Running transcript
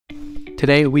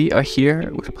Today we are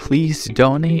here with Please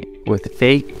Donate with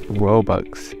fake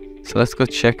Robux. So let's go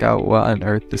check out what on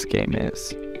earth this game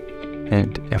is,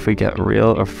 and if we get real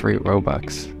or free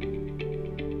Robux.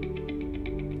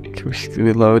 Can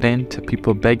we load into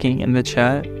people begging in the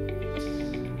chat?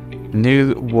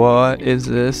 What is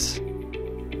this?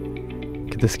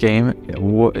 This game,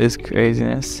 what is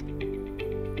craziness?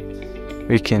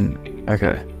 We can,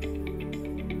 okay.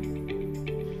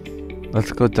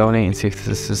 Let's go donate and see if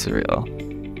this is real.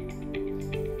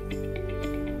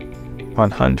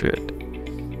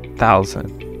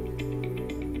 100,000.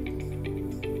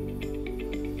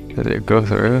 Did it go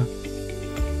through?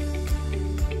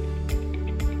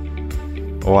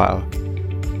 Wow.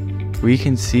 We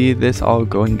can see this all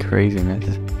going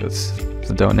craziness. Let's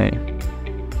donate.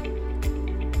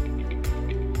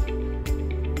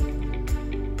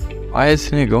 Why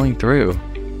isn't it going through?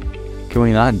 Can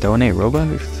we not donate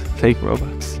Robux? Fake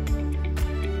Robux?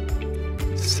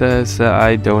 It says that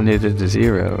I donated to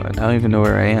 0 and I don't even know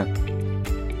where I am.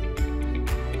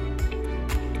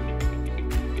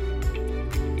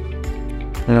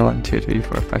 No, 1, 2, 3,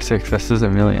 4, 5, 6. This is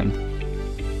 1 million.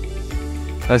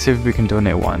 Let's see if we can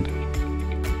donate 1.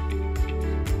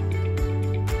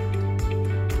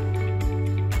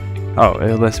 Oh,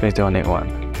 it lets me donate 1.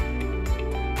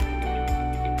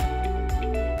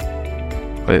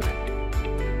 Wait.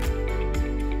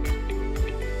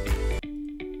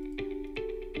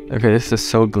 Okay, this is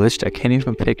so glitched, I can't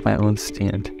even pick my own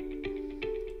stand.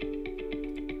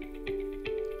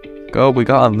 Go, we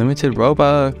got unlimited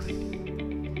Robux.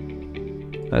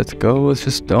 Let's go, let's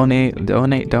just donate.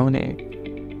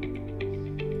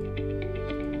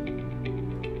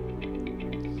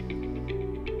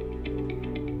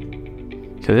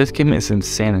 So this game is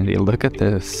insanity, look at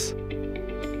this.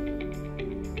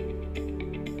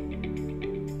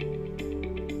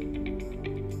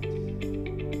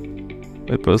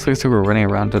 Wait, but it looks like we're running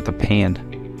around with the pan.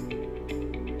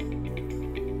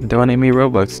 Donate me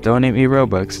Robux, donate me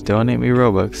Robux, donate me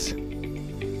Robux.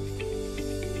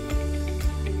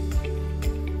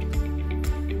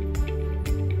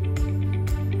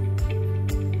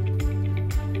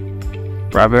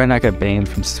 Robert and I got banned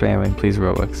from spamming, please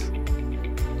Robux.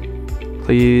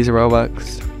 Please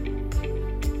Robux.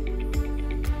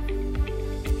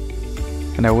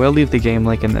 And I will leave the game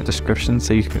link in the description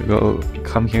so you can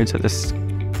come here to this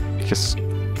just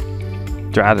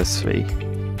stratosphere.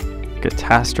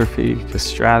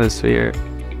 Stratosphere.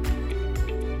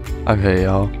 Okay,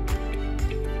 y'all.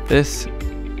 This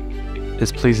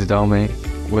is Please Donate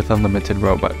with unlimited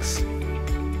Robux.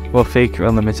 Well, fake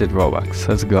unlimited Robux.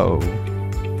 Let's go.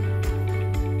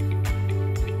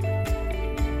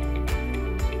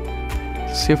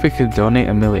 Let's see if we could donate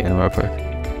 1 million real quick.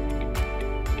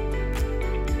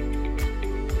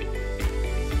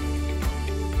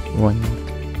 One,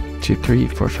 2, 3,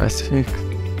 4, 5, 6.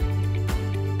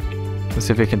 Let's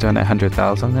see if we can donate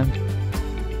 100,000 then.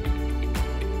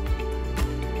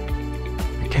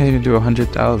 I can't even do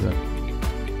 100,000.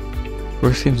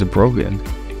 Work seems broken.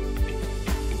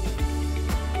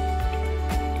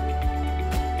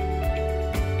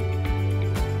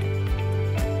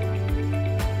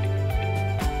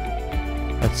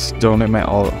 Let's donate my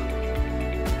all.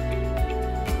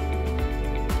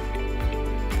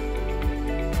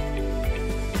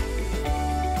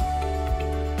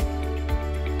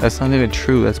 That's not even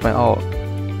true, that's my alt.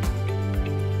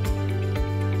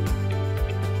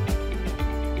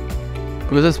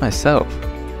 Was this myself?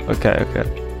 Okay.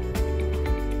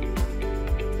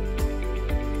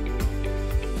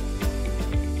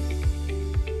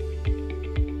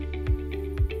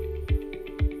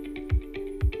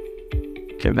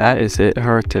 Okay, that is it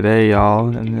for today,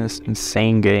 y'all, in this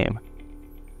insane game.